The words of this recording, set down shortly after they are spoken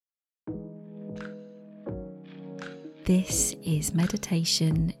This is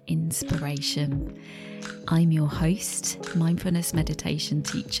Meditation Inspiration. I'm your host, mindfulness meditation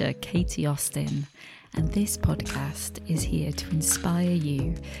teacher Katie Austin, and this podcast is here to inspire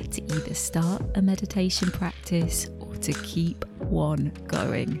you to either start a meditation practice or to keep one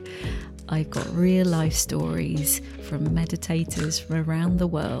going. I've got real life stories from meditators from around the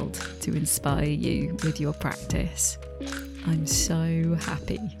world to inspire you with your practice. I'm so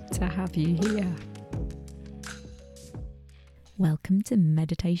happy to have you here. Welcome to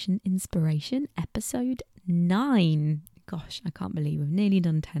Meditation Inspiration, episode 9. Gosh, I can't believe we've nearly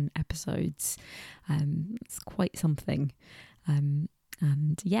done 10 episodes. It's quite something. And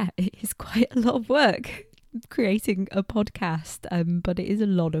yeah, it is quite a lot of work creating a podcast, but it is a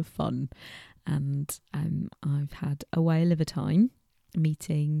lot of fun. And I've had a whale of a time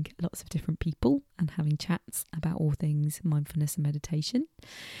meeting lots of different people and having chats about all things mindfulness and meditation.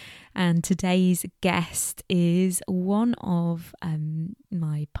 And today's guest is one of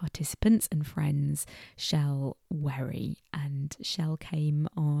my participants and friends, Wherry. And Shell came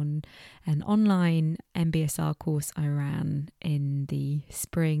on an online MBSR course I ran in the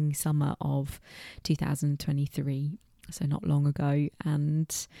summer of 2023, so not long ago.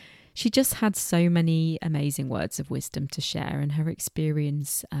 And she just had so many amazing words of wisdom to share, and her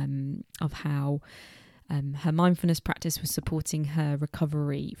experience of how her mindfulness practice was supporting her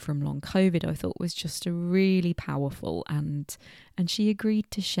recovery from long COVID, I thought was just a really powerful, and she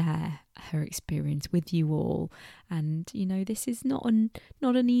agreed to share her experience with you all. And you know, this is not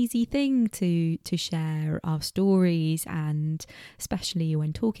an easy thing to share our stories, and especially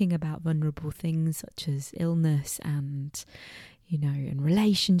when talking about vulnerable things such as illness and and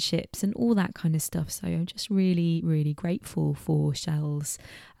relationships and all that kind of stuff. So I'm just really, really grateful for Shell's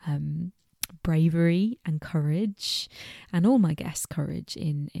bravery and courage, and all my guests' courage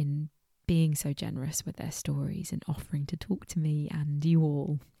in being so generous with their stories and offering to talk to me and you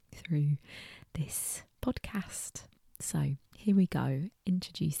all through this podcast. So here we go,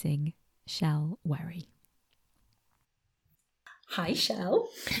 introducing Wherry. Hi, Shell.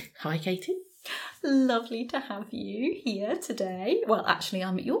 Hi, Katie. Lovely to have you here today. Well, actually,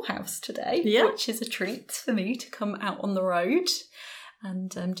 I'm at your house today, which is a treat for me to come out on the road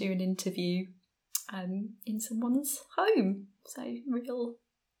and do an interview in someone's home. So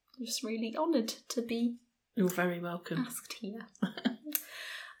just really honoured to be You're very welcome. Asked here.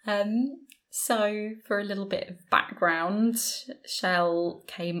 So for a little bit of background, Shell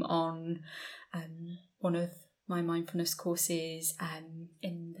came on one of my mindfulness courses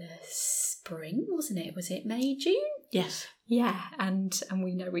in the spring, wasn't it? Was it May, June? Yes. Yeah, and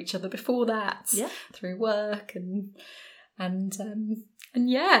we know each other before that through work and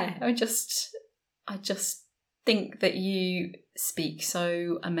yeah, I just think that you speak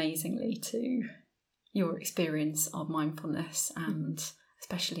so amazingly to your experience of mindfulness and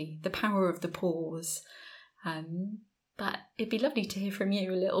especially the power of the pause. But it'd be lovely to hear from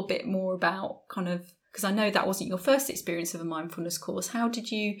you a little bit more about because I know that wasn't your first experience of a mindfulness course. Do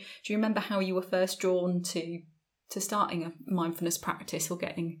you remember how you were first drawn to starting a mindfulness practice or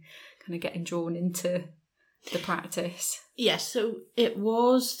getting drawn into the practice? Yes, so it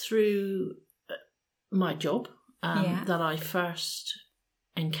was through my job that I first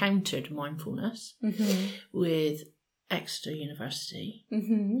encountered mindfulness with Exeter University,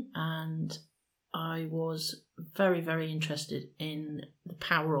 and I was very, very interested in the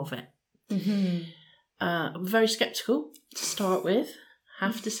power of it. Very sceptical to start with,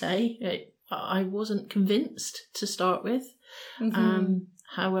 have to say. I wasn't convinced to start with.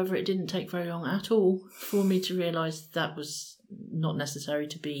 However, it didn't take very long at all for me to realise that was not necessary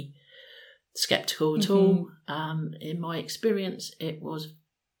to be sceptical at all. In my experience, it was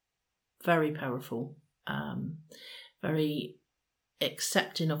very powerful, very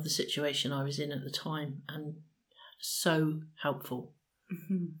accepting of the situation I was in at the time, and so helpful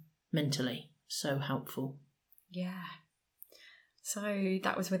mentally. So helpful. Yeah. So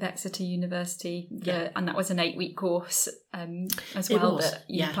that was with Exeter University, and that was an 8-week course as well that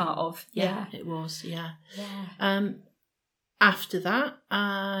you were part of. Yeah, it was, yeah. After that,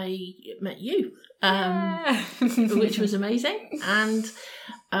 I met you, which was amazing. And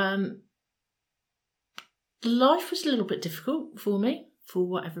life was a little bit difficult for me, for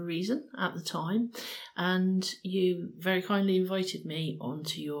whatever reason at the time, and you very kindly invited me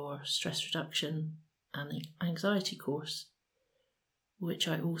onto your stress reduction and anxiety course, which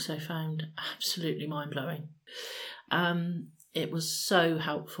I also found absolutely mind-blowing. It was so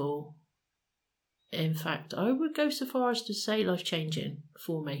helpful. In fact, I would go so far as to say life-changing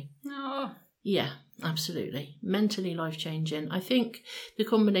for me. Oh. Yeah, absolutely. Mentally life-changing. I think the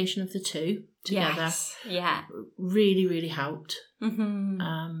combination of the two together really, really helped. Mm-hmm.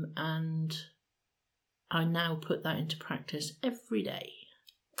 And I now put that into practice every day.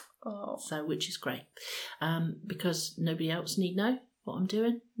 Oh. So, which is great. Because nobody else need know what I'm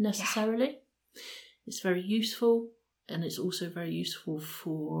doing necessarily. Yeah. It's very useful, and it's also very useful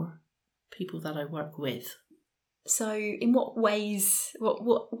for people that I work with. So in what ways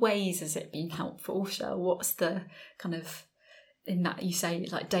has it been helpful, Shell? What's the kind of, in that you say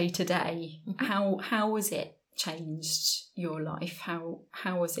like day to day, how has it changed your life? How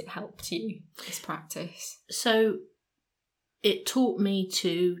has it helped you, this practice? So it taught me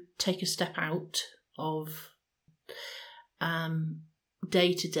to take a step out of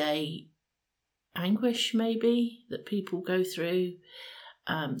day-to-day anguish, maybe, that people go through,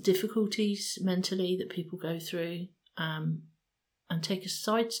 difficulties mentally that people go through, and take a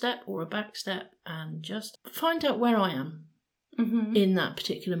side step or a back step and just find out where I am in that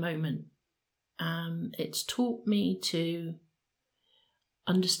particular moment. It's taught me to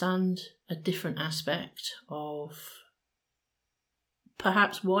understand a different aspect of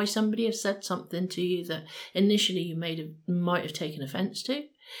perhaps why somebody has said something to you that initially you might have taken offence to,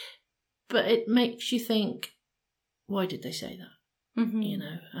 but it makes you think, why did they say that? You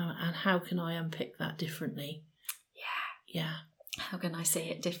know, and how can I unpick that differently? Yeah. How can I see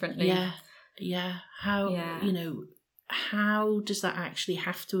it differently? Yeah. You know, how does that actually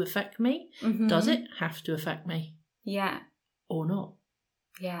have to affect me? Does it have to affect me? Yeah. Or not?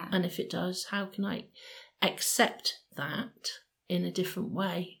 Yeah. And if it does, how can I accept that in a different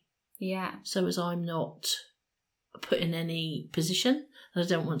way? Yeah. So as I'm not put in any position that I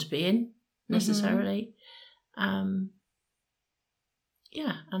don't want to be in necessarily.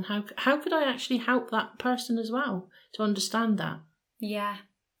 Yeah, and how could I actually help that person as well to understand that? Yeah.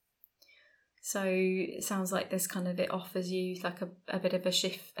 So it sounds like this kind of, it offers you like a bit of a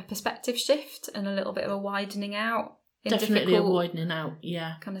shift, a perspective shift, and a little bit of a widening out. Definitely a widening out,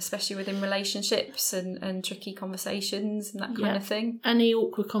 yeah. Kind of especially within relationships and tricky conversations and that kind of thing. Any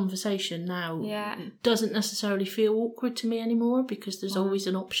awkward conversation now doesn't necessarily feel awkward to me anymore because there's always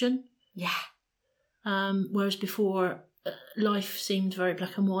an option. Yeah. Whereas before, life seemed very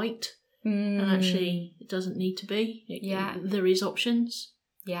black and white, and actually it doesn't need to be. There is options.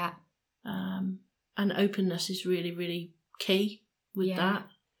 Yeah. And openness is really, really key with that,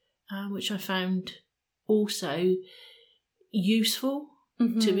 which I found also useful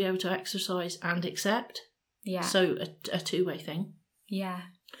to be able to exercise and accept. Yeah. So a two-way thing. Yeah.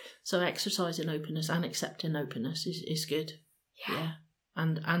 So exercising openness and accepting openness is good. Yeah.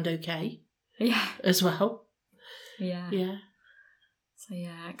 And okay. Yeah. As well. Yeah. Yeah. So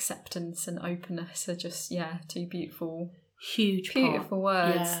acceptance and openness are just two beautiful beautiful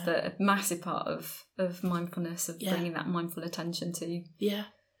words that are a massive part of mindfulness, of bringing that mindful attention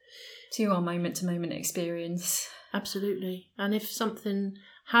to our moment to moment experience. Absolutely. And if something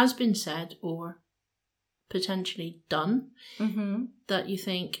has been said or potentially done that you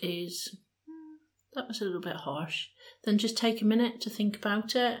think is that was a little bit harsh, then just take a minute to think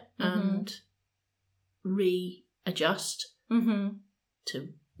about it and readjust to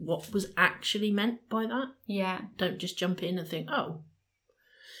what was actually meant by that. Yeah. Don't just jump in and think,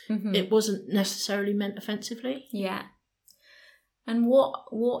 it wasn't necessarily meant offensively. Yeah. And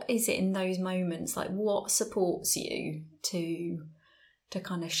what is it in those moments? Like, what supports you to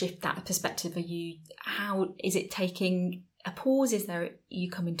kind of shift that perspective? How is it taking a pause? Is there, you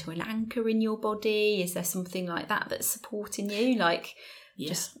coming to an anchor in your body? Is there something like that that's supporting you? Like,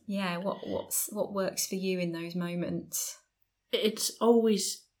 what works for you in those moments? It's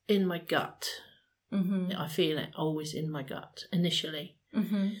always in my gut. I feel it always in my gut initially.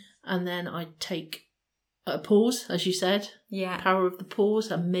 And then I take a pause, as you said. Yeah. Power of the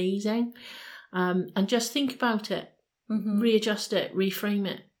pause, amazing. And just think about it, readjust it, reframe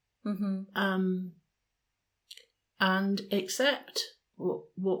it, and accept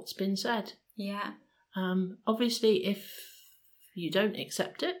what's been said. Yeah. Obviously, if you don't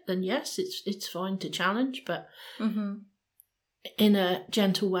accept it, then yes, it's fine to challenge, but in a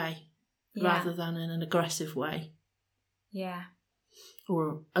gentle way rather than in an aggressive way. Yeah.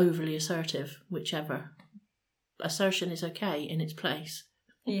 Or overly assertive, whichever. Assertion is okay in its place.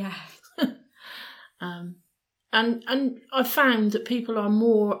 Yeah. And I've found that people are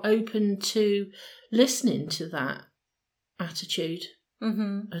more open to listening to that attitude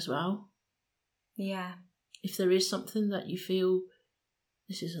as well. Yeah. If there is something that you feel,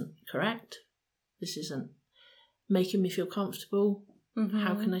 this isn't correct, this isn't making me feel comfortable,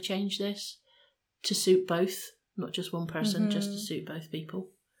 how can I change this to suit both, not just one person, just to suit both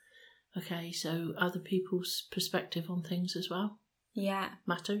people? Okay, so other people's perspective on things as well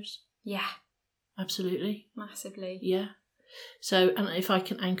matters. Yeah. Absolutely. Massively. Yeah. So, and if I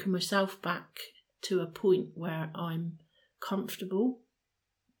can anchor myself back to a point where I'm comfortable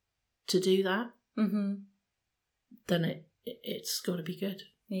to do that, then it's got to be good.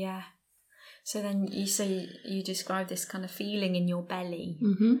 Yeah. So then you say you describe this kind of feeling in your belly,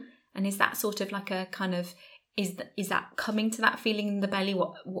 and is that sort of like a kind of is that coming to that feeling in the belly?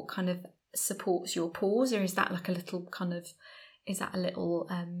 What kind of supports your pause, or is that like a little kind of is that a little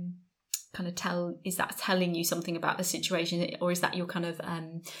kind of is that telling you something about the situation, or is that your kind of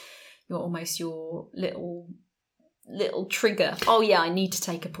your almost your little trigger? Oh yeah, I need to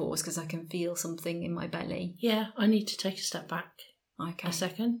take a pause because I can feel something in my belly. Yeah, I need to take a step back. Okay. A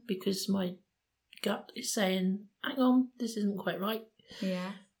second, because my gut is saying, hang on, this isn't quite right.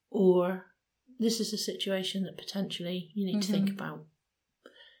 Yeah. Or this is a situation that potentially you need to think about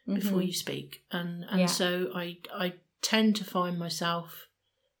before you speak. And so I tend to find myself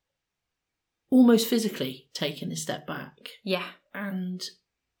almost physically taking a step back. Yeah. And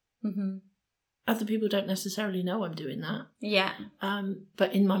other people don't necessarily know I'm doing that. Yeah.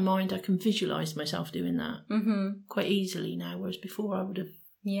 But in my mind, I can visualise myself doing that quite easily now, whereas before I would have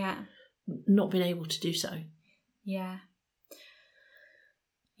not been able to do so. Yeah.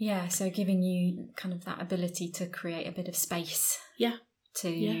 Yeah, so giving you kind of that ability to create a bit of space. Yeah.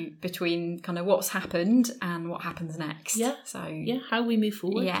 Between kind of what's happened and what happens next. Yeah. So how we move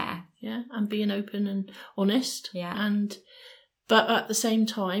forward. Yeah. Yeah. And being open and honest. Yeah. But at the same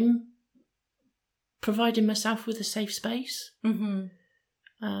time, providing myself with a safe space.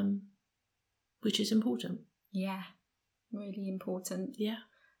 Which is important. Yeah. Really important. Yeah.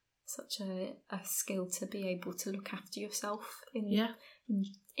 Such a skill to be able to look after yourself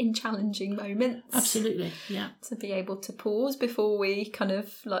in challenging moments. Absolutely, yeah. To be able to pause before we kind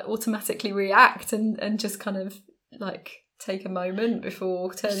of like automatically react and just kind of like take a moment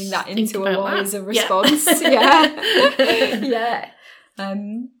before turning that into a wiser response. Yeah.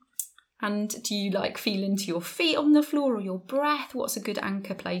 And do you like feel into your feet on the floor or your breath? What's a good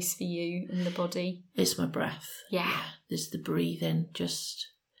anchor place for you in the body? It's my breath. Yeah. It's the breathing.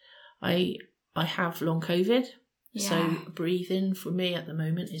 I have long COVID, so breathing for me at the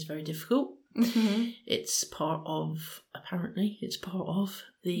moment is very difficult. It's part of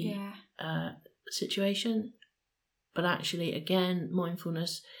the situation, but actually, again,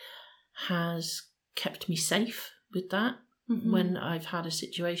 mindfulness has kept me safe with that. When I've had a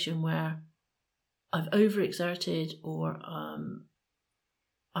situation where I've overexerted or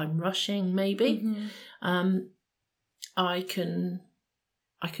I'm rushing, maybe, I can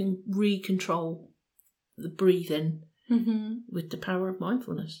recontrol the breathing with the power of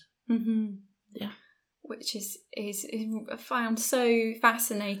mindfulness. Yeah. Which is found so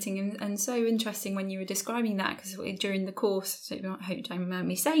fascinating and so interesting when you were describing that, because during the course, so I hope you don't remember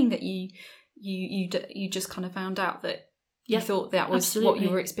me saying that you just kind of found out that you thought that was absolutely what you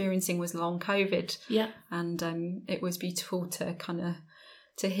were experiencing was long COVID. Yeah. And it was beautiful to kind of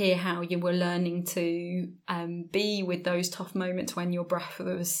to hear how you were learning to be with those tough moments when your breath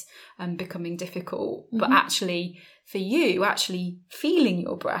was becoming difficult. But actually, for you, actually feeling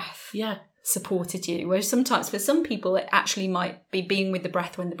your breath supported you. Whereas sometimes for some people, it actually might be being with the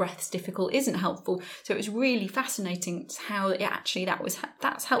breath when the breath's difficult isn't helpful. So it was really fascinating how it actually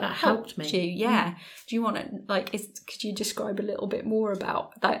that's helped me. You. Yeah. Do you want to could you describe a little bit more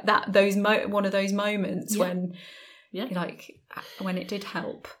about one of those moments when? Yeah, when it did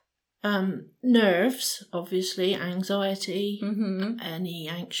help. Nerves, obviously, anxiety, any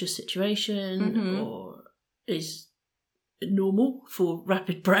anxious situation or is normal for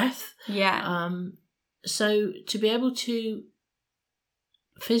rapid breath. Yeah. So to be able to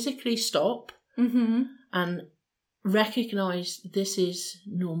physically stop and recognise this is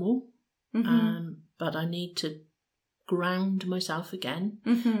normal, but I need to ground myself again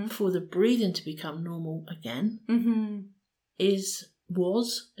for the breathing to become normal again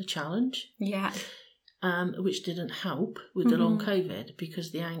was a challenge. Yeah. Which didn't help with the long COVID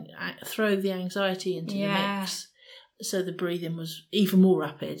because throw the anxiety into the mix, so the breathing was even more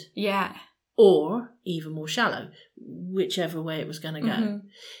rapid. Yeah. Or even more shallow, whichever way it was going to go.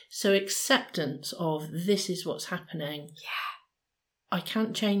 So acceptance of this is what's happening. Yeah. I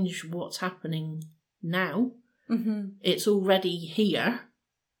can't change what's happening now. It's already here.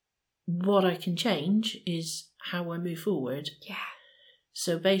 What I can change is how I move forward. Yeah.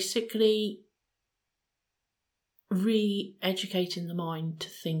 So basically, re-educating the mind to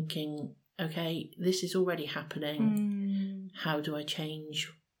thinking, okay, this is already happening. How do I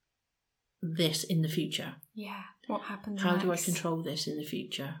change this in the future? Yeah. What happens How next? do I control this in the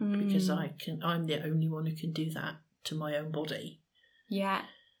future? Because I'm the only one who can do that to my own body. Yeah.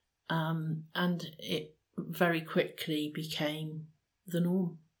 And it very quickly became the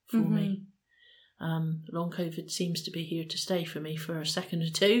norm for me. Long COVID seems to be here to stay for me for a second or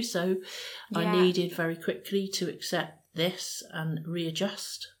two, so I needed very quickly to accept this and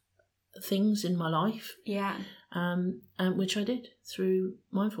readjust things in my life. Yeah. And which I did through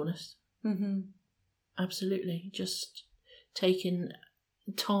mindfulness. Mm-hmm. Absolutely. Just taking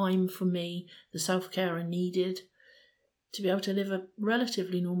time for me, the self-care I needed to be able to live a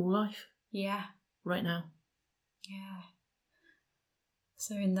relatively normal life. Yeah. Right now. Yeah.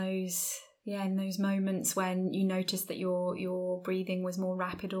 So in those moments when you noticed that your breathing was more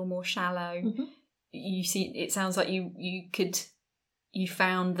rapid or more shallow, you see, it sounds like you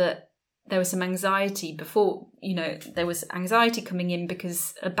found that there was some anxiety before, there was anxiety coming in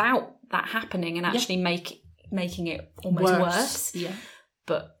because about that happening and actually making it almost worse. Yeah.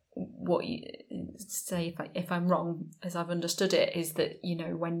 But what you say, if I'm wrong, as I've understood it, is that,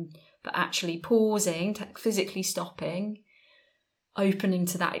 but actually pausing, physically stopping, opening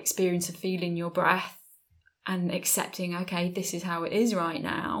to that experience of feeling your breath and accepting, okay, this is how it is right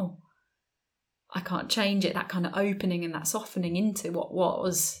now. I can't change it. That kind of opening and that softening into what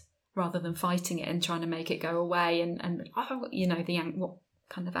was, rather than fighting it and trying to make it go away and what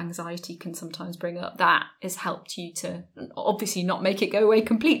kind of anxiety can sometimes bring up. That has helped you to obviously not make it go away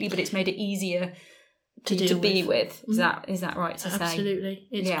completely, but it's made it easier to be with. Is that right to say? Absolutely.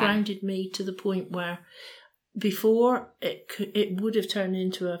 It's grounded me to the point where before it would have turned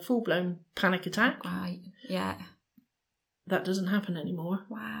into a full-blown panic attack. Right. Yeah. That doesn't happen anymore.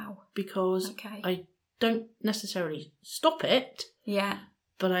 Wow. Because I don't necessarily stop it. Yeah.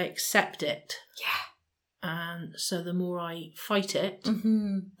 But I accept it. Yeah. And so the more I fight it,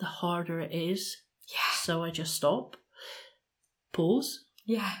 the harder it is. Yeah. So I just stop, pause.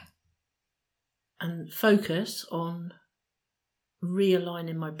 Yeah. And focus on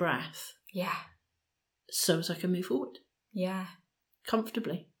realigning my breath. Yeah. So as I can move forward. Yeah.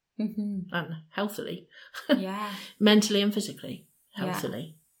 Comfortably. And healthily. Yeah. Mentally and physically.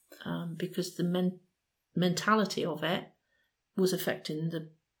 Healthily. Because the mentality of it was affecting the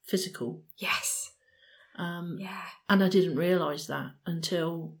physical. Yes. And I didn't realise that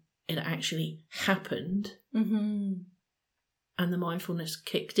until it actually happened. And the mindfulness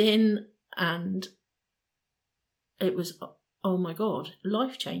kicked in and it was, oh my God,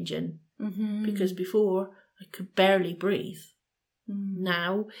 life-changing. Because before I could barely breathe.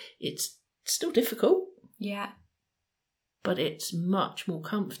 Now it's still difficult. Yeah. But it's much more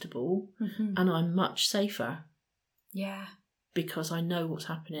comfortable and I'm much safer. Yeah. Because I know what's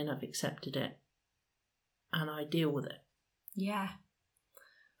happening, I've accepted it and I deal with it. Yeah.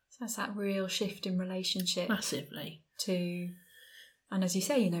 So that's that real shift in relationship. Massively. And as you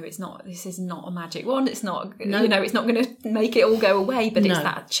say, this is not a magic wand. It's not, it's not going to make it all go away, but it's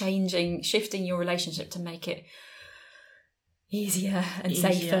that shifting your relationship to make it easier and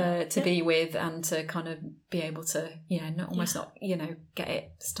safer to be with and to kind of be able to, not get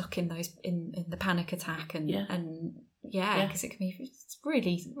it stuck in the panic attack and because it can be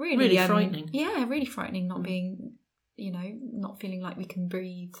really frightening. Yeah, really frightening not being, not feeling like we can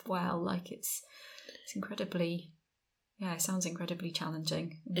breathe well. Like it's incredibly... Yeah, it sounds incredibly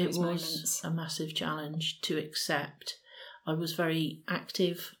challenging in those moments. It was a massive challenge to accept. I was very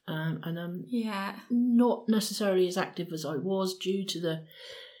active and not necessarily as active as I was due to the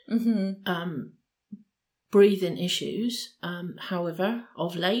breathing issues. However,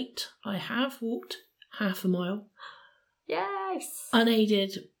 of late, I have walked half a mile. Yes.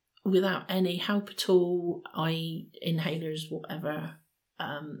 Unaided, without any help at all. Inhalers, whatever,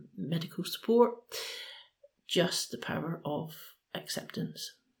 medical support. Just the power of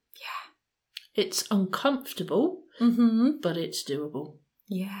acceptance. Yeah. It's uncomfortable, but it's doable.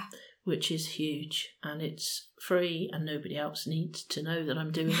 Yeah. Which is huge. And it's free and nobody else needs to know that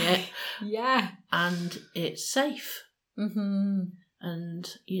I'm doing it. Yeah. And it's safe. And,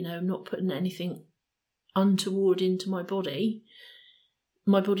 not putting anything untoward into my body.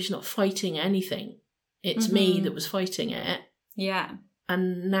 My body's not fighting anything. It's me that was fighting it. Yeah.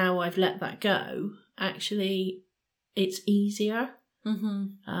 And now I've let that go. Actually, it's easier,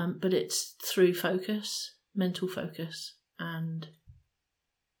 but it's through focus, mental focus, and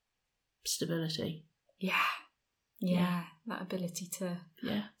stability. Yeah. That ability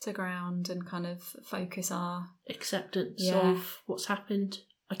to ground and kind of focus our acceptance of what's happened.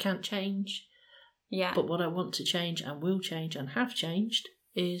 I can't change. Yeah. But what I want to change and will change and have changed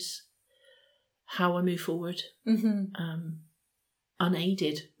is how I move forward.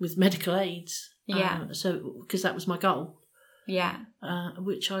 unaided with medical aids. Yeah. So, because that was my goal. Yeah.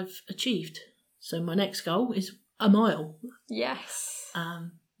 Which I've achieved. So my next goal is a mile. Yes.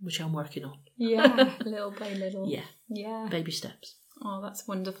 Which I'm working on. Yeah, little by little. Yeah. Yeah. Baby steps. Oh, that's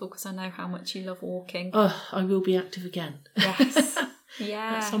wonderful, because I know how much you love walking. Oh, I will be active again. Yes.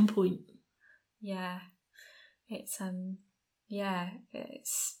 Yeah. At some point. Yeah. It's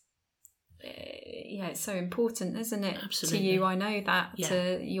it's so important, isn't it? Absolutely. To you, I know that. Yeah.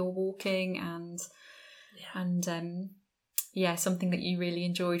 To your walking and something that you really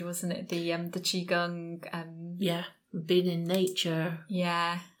enjoyed, wasn't it? The qigong. Yeah, being in nature.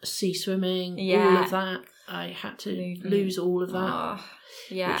 Yeah. Sea swimming. Yeah. All of that. I had to lose all of that. Oh,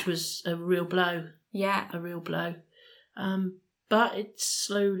 yeah. Which was a real blow. Yeah. A real blow. But it's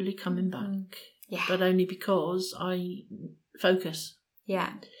slowly coming back. Yeah. But only because I focus.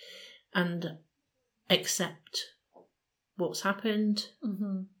 Yeah. And accept what's happened.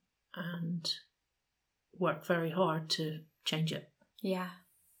 Mm-hmm. And work very hard to change it. Yeah.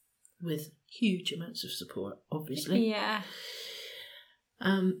 With huge amounts of support, obviously. Yeah.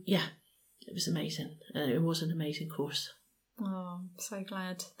 Yeah, it was amazing. It was an amazing course. Oh, I'm so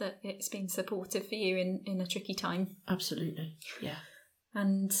glad that it's been supportive for you in a tricky time. Absolutely, yeah.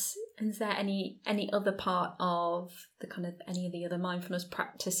 And is there any other part of the kind of any of the other mindfulness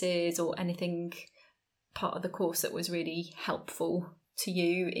practices or anything part of the course that was really helpful to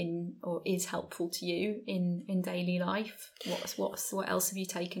you or is helpful to you in daily life? What else have you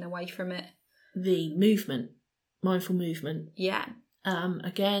taken away from it? The movement, mindful movement. Yeah.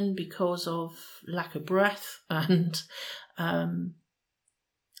 Again, because of lack of breath and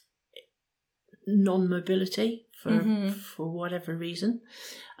non-mobility for whatever reason,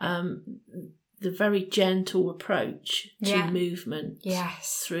 the very gentle approach to movement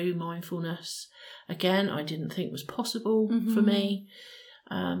through mindfulness, again, I didn't think was possible for me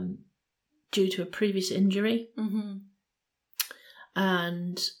due to a previous injury.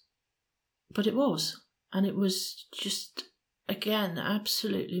 But it was. And it was just, again,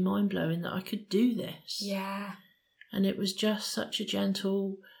 absolutely mind-blowing that I could do this. Yeah. And it was just such a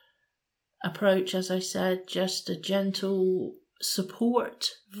gentle approach, as I said, just a gentle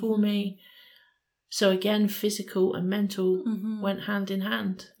support for me. So again, physical and mental went hand in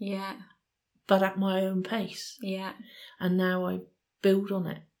hand. Yeah. But at my own pace. Yeah. And now I build on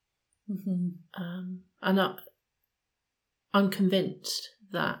it. And I'm convinced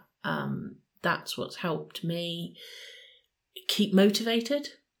that that's what's helped me keep motivated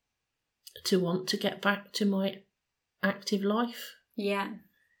to want to get back to my active life. Yeah.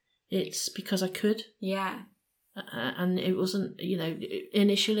 It's because I could. Yeah. And it wasn't,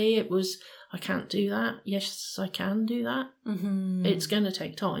 initially it was, I can't do that. Yes, I can do that. It's going to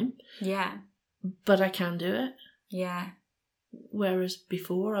take time. Yeah. But I can do it. Yeah. Whereas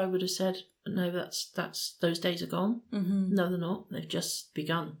before I would have said, no, that's those days are gone. No, they're not. They've just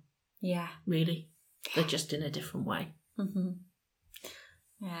begun. Yeah. Really. They're just in a different way.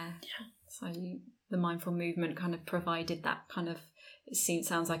 Yeah. So the mindful movement kind of provided that kind of,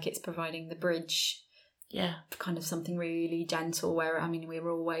 sounds like it's providing the bridge. Yeah. Kind of something really gentle where,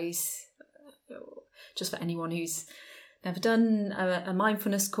 we're always, just for anyone who's never done a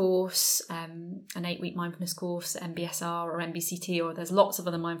mindfulness course, an 8-week mindfulness course, MBSR or MBCT, or there's lots of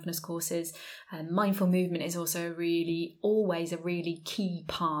other mindfulness courses. Mindful movement is also always a really key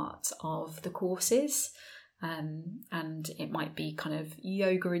part of the courses. And it might be kind of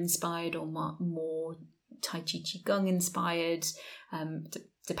yoga inspired or more Tai Chi Qigong inspired,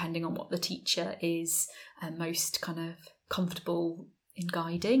 depending on what the teacher is most kind of comfortable in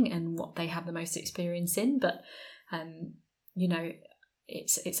guiding and what they have the most experience in. But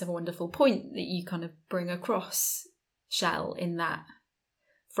it's a wonderful point that you kind of bring across, Shell, in that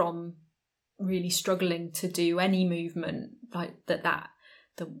from really struggling to do any movement, like that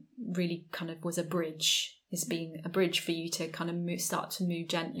really kind of was is being a bridge for you to kind of start to move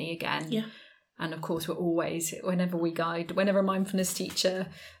gently again. Yeah. And of course, we're always, whenever a mindfulness teacher,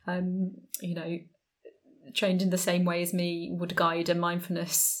 trained in the same way as me, would guide a mindful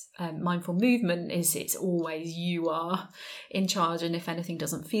movement, it's always you are in charge. And if anything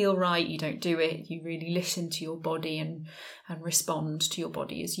doesn't feel right, you don't do it. You really listen to your body and respond to your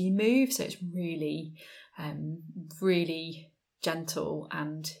body as you move. So it's really, really gentle,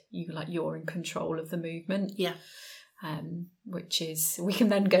 and you're in control of the movement. Yeah. Which is, we can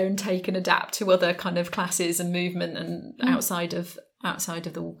then go and take and adapt to other kind of classes and movement and outside of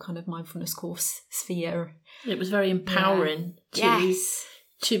the kind of mindfulness course sphere. It was very empowering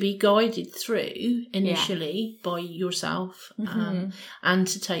to be guided through initially by yourself, and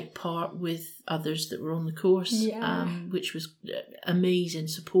to take part with others that were on the course, which was amazing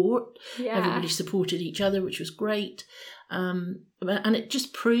support. Everybody supported each other, which was great. And it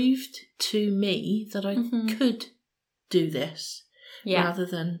just proved to me that I could do this rather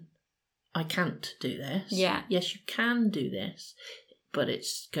than I can't do this. Yeah. Yes, you can do this, but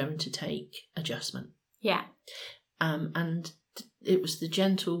it's going to take adjustment. Yeah. And it was the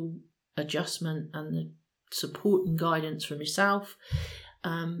gentle adjustment and the support and guidance from yourself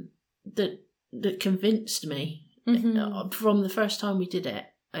that convinced me from the first time we did it.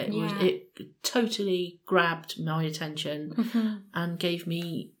 It totally grabbed my attention and gave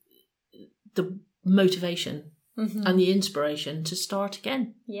me the motivation and the inspiration to start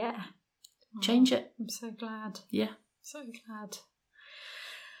again. Yeah. Change it. I'm so glad. Yeah. So glad.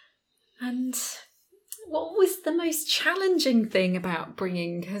 And what was the most challenging thing about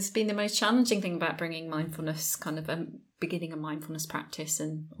bringing mindfulness, kind of beginning a mindfulness practice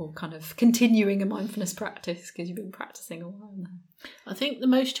or kind of continuing a mindfulness practice, because you've been practicing a while now? I think the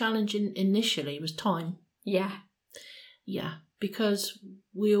most challenging initially was time. Yeah. Yeah, because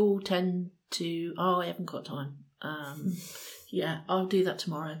we all tend to, I haven't got time. Yeah, I'll do that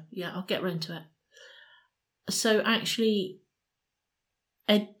tomorrow. Yeah, I'll get round to it. So actually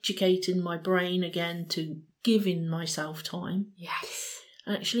educating my brain again to giving myself time. Yes.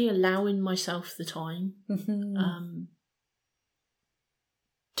 Actually allowing myself the time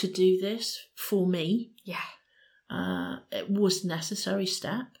to do this for me. Yeah. It was a necessary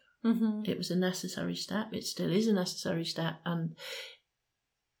step. It was a necessary step. It still is a necessary step. And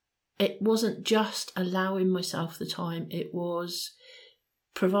it wasn't just allowing myself the time. It was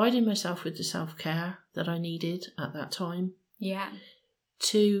providing myself with the self-care that I needed at that time. Yeah.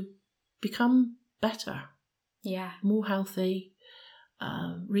 To become better. Yeah. More healthy,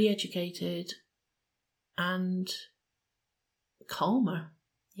 re-educated, and calmer.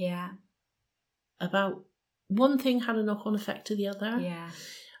 Yeah. About one thing had a knock-on effect to the other. Yeah.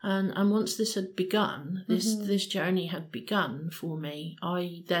 And once this had begun, this journey had begun for me,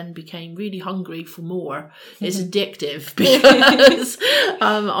 I then became really hungry for more. It's addictive because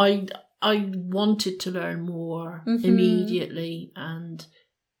I wanted to learn more immediately, and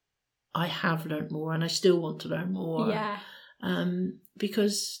I have learned more, and I still want to learn more. Yeah.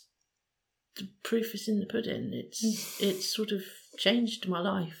 Because the proof is in the pudding. It's sort of changed my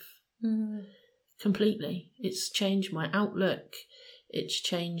life completely. It's changed my outlook. It's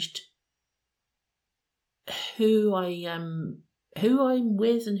changed who I'm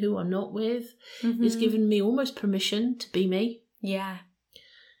with and who I'm not with. It's given me almost permission to be me. Yeah.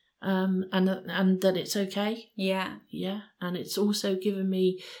 And that it's okay. Yeah. Yeah. And it's also given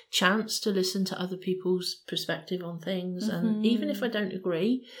me chance to listen to other people's perspective on things. And even if I don't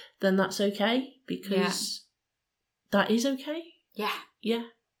agree, then that's okay, because that is okay. Yeah. Yeah.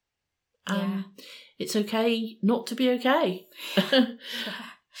 It's okay not to be okay.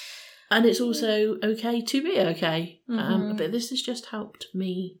 And it's also okay to be okay. But this has just helped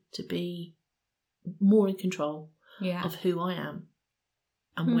me to be more in control of who I am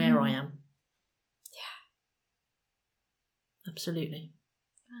and where I am. Yeah. Absolutely.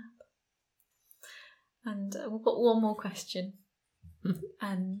 And we've got one more question.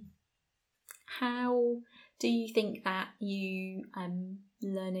 How do you think that you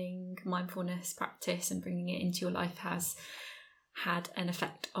learning mindfulness practice and bringing it into your life has had an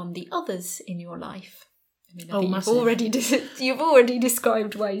effect on the others in your life? I mean, I think you've already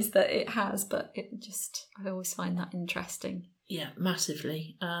described ways that it has, but I always find that interesting. Yeah,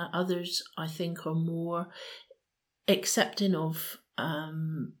 massively. Others, I think, are more accepting of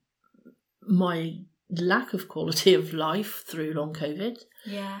my lack of quality of life through long COVID.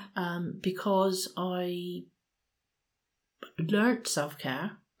 Yeah. Because I learnt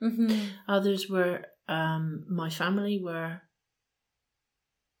self-care. Others were, my family were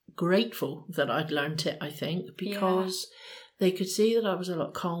grateful that I'd learnt it, I think, because they could see that I was a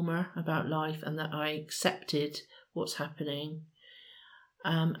lot calmer about life and that I accepted what's happening.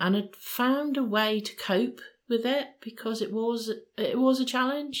 And I'd found a way to cope with it, because it was a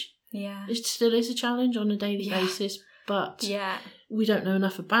challenge. Yeah. It still is a challenge on a daily basis, but we don't know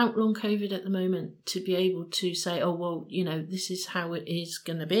enough about long COVID at the moment to be able to say, oh, well, this is how it is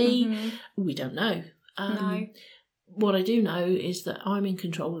going to be. We don't know. No. What I do know is that I'm in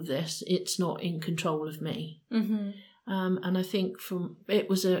control of this. It's not in control of me. And I think it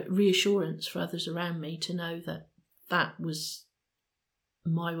was a reassurance for others around me to know that was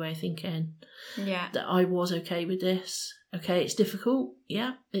my way of thinking. Yeah. That I was okay with this. Okay, it's difficult.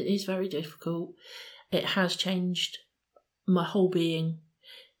 Yeah, it is very difficult. It has changed my whole being.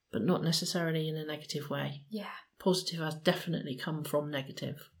 but not necessarily in a negative way. Yeah. Positive has definitely come from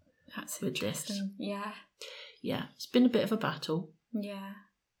negative. That's with interesting. This. Yeah. Yeah, it's been a bit of a battle. Yeah.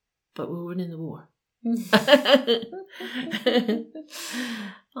 But we're winning the war.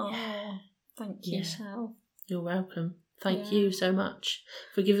 Oh, thank you, Shell. You're welcome. Thank you so much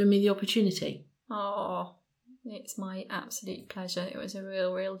for giving me the opportunity. Oh, it's my absolute pleasure. It was a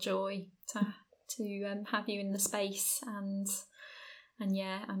real joy to have you in the space, and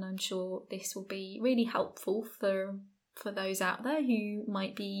I'm sure this will be really helpful for those out there who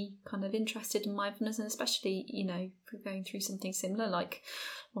might be kind of interested in mindfulness, and especially, you know, if you're going through something similar like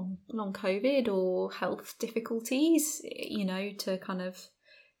long COVID or health difficulties, you know, to kind of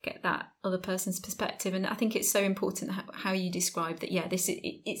get that other person's perspective. And I think it's so important how you describe that. Yeah,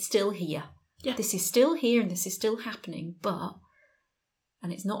 it's still here. Yeah, this is still here and this is still happening,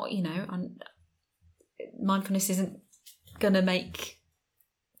 and it's not, you know, and mindfulness isn't going to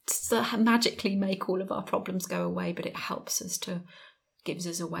magically make all of our problems go away, but it helps us gives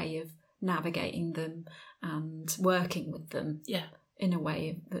us a way of navigating them and working with them in a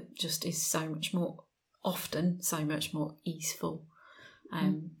way that just is so much more easeful.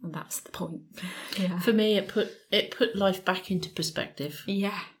 And that's the point. For me, it put life back into perspective.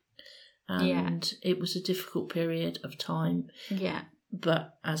 And it was a difficult period of time.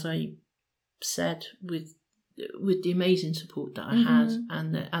 But as I said, with the amazing support that I had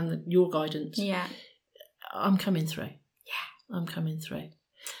and your guidance, I'm coming through. I'm coming through.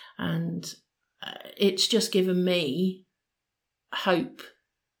 And it's just given me hope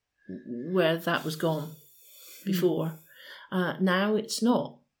where that was gone before. Now it's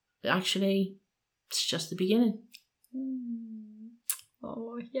not. Actually, it's just the beginning.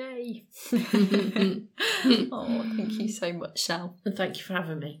 Oh, yay. Oh, thank you so much, Shell. And thank you for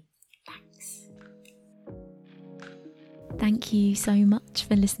having me. Thanks. Thank you so much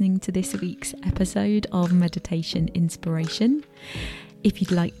for listening to this week's episode of Meditation Inspiration. If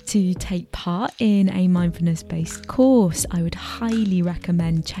you'd like to take part in a mindfulness-based course, I would highly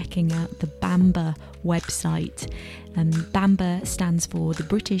recommend checking out the BAMBA website. BAMBA stands for the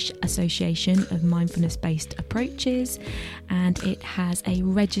British Association of Mindfulness-Based Approaches, and it has a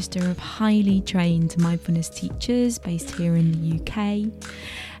register of highly trained mindfulness teachers based here in the UK.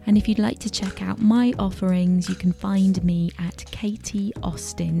 And if you'd like to check out my offerings, you can find me at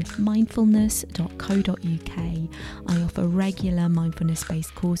katieaustinmindfulness.co.uk. I offer regular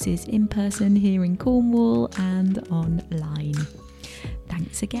mindfulness-based courses in person here in Cornwall and online.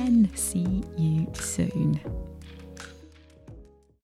 Thanks again. See you soon.